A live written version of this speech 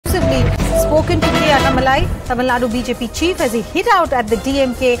spoken to the Annamalai, Tamil Nadu BJP chief, as he hit out at the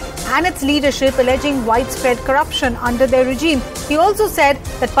DMK and its leadership, alleging widespread corruption under their regime. He also said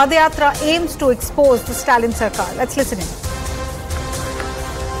that Padayatra aims to expose the Stalin Sarkar. Let's listen in.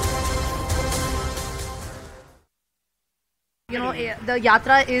 You know, the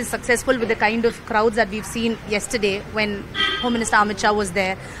yatra is successful with the kind of crowds that we've seen yesterday when Home Minister Amit Shah was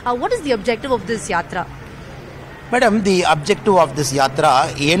there. What is the objective of this yatra? Madam, the objective of this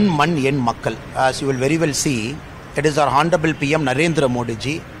yatra, Yen Mann, Yen Makkal, as you will very well see, it is our Honorable PM Narendra Modi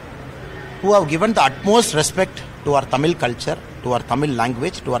ji, who have given the utmost respect to our Tamil culture, to our Tamil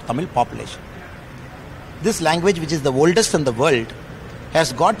language, to our Tamil population. This language, which is the oldest in the world,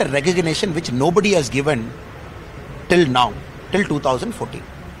 has got a recognition which nobody has given till now, till 2014.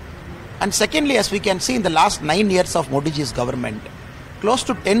 And secondly, as we can see in the last 9 years of Modi ji's government, close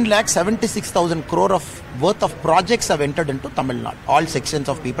to 10,76,000 crore worth of projects have entered into Tamil Nadu. All sections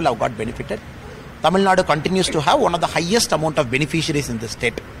of people have got benefited. Tamil Nadu continues to have one of the highest amount of beneficiaries in the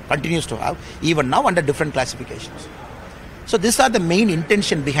state. Continues to have, even now under different classifications. So these are the main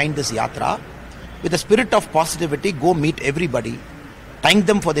intention behind this yatra. With the spirit of positivity, go meet everybody. Thank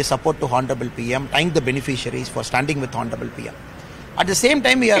them for their support to Honorable PM. Thank the beneficiaries for standing with Honorable PM. At the same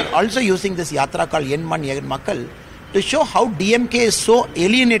time, we are also using this yatra called Yen Mann, Yen Makkal to show how DMK is so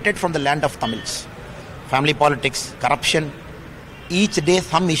alienated from the land of Tamils. Family politics, corruption, each day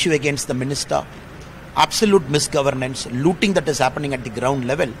some issue against the minister, absolute misgovernance, looting that is happening at the ground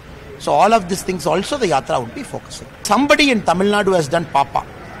level. So all of these things also the yatra would be focusing. Somebody in Tamil Nadu has done Papa,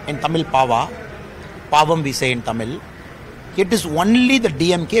 in Tamil Pava, Pavam we say in Tamil. It is only the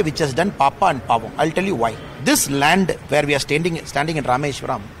DMK which has done Papa and Pavam. I'll tell you why. This land where we are standing in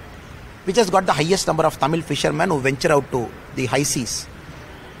Rameswaram, which has got the highest number of Tamil fishermen who venture out to the high seas.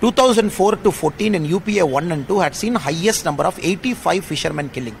 2004 to 14 in UPA 1 and 2 had seen highest number of 85 fishermen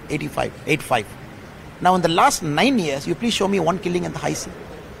killing. 85. Now in the last 9 years, you please show me one killing in the high sea.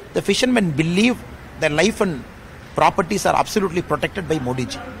 The fishermen believe their life and properties are absolutely protected by Modi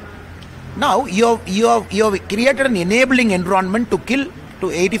ji. Now you have created an enabling environment to kill, to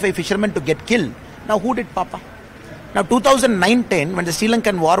 85 fishermen to get killed. Now who did Papa? Now 2009-10, when the Sri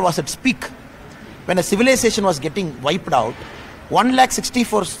Lankan war was at its peak, when a civilization was getting wiped out,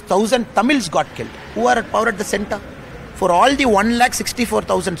 1,64,000 Tamils got killed. Who are at power at the center? For all the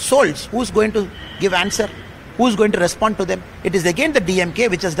 1,64,000 souls, who's going to give answer? Who's going to respond to them? It is again the DMK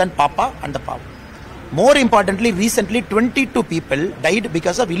which has done Papa and the power. More importantly, recently 22 people died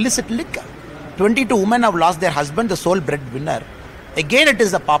because of illicit liquor. 22 women have lost their husband, the sole breadwinner. Again, it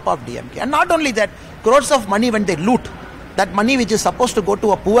is the Papa of DMK. And not only that, crores of money when they loot, that money which is supposed to go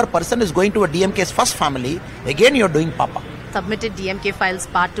to a poor person is going to a DMK's first family. Again, you are doing Papa. Submitted DMK files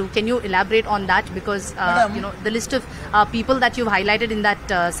part 2. Can you elaborate on that? Because the list of people that you've highlighted in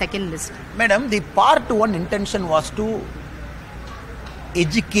that second list. Madam, the part 1 intention was to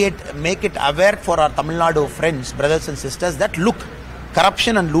educate, make it aware for our Tamil Nadu friends, brothers and sisters that look,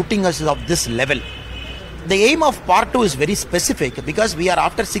 corruption and looting is of this level. The aim of part 2 is very specific because we are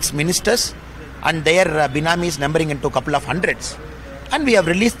after 6 ministers and their binamis numbering into a couple of hundreds. And we have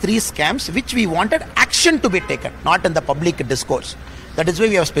released 3 scams which we wanted action to be taken, not in the public discourse. That is why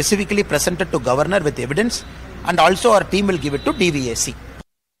we have specifically presented to Governor with evidence, and also our team will give it to DVAC.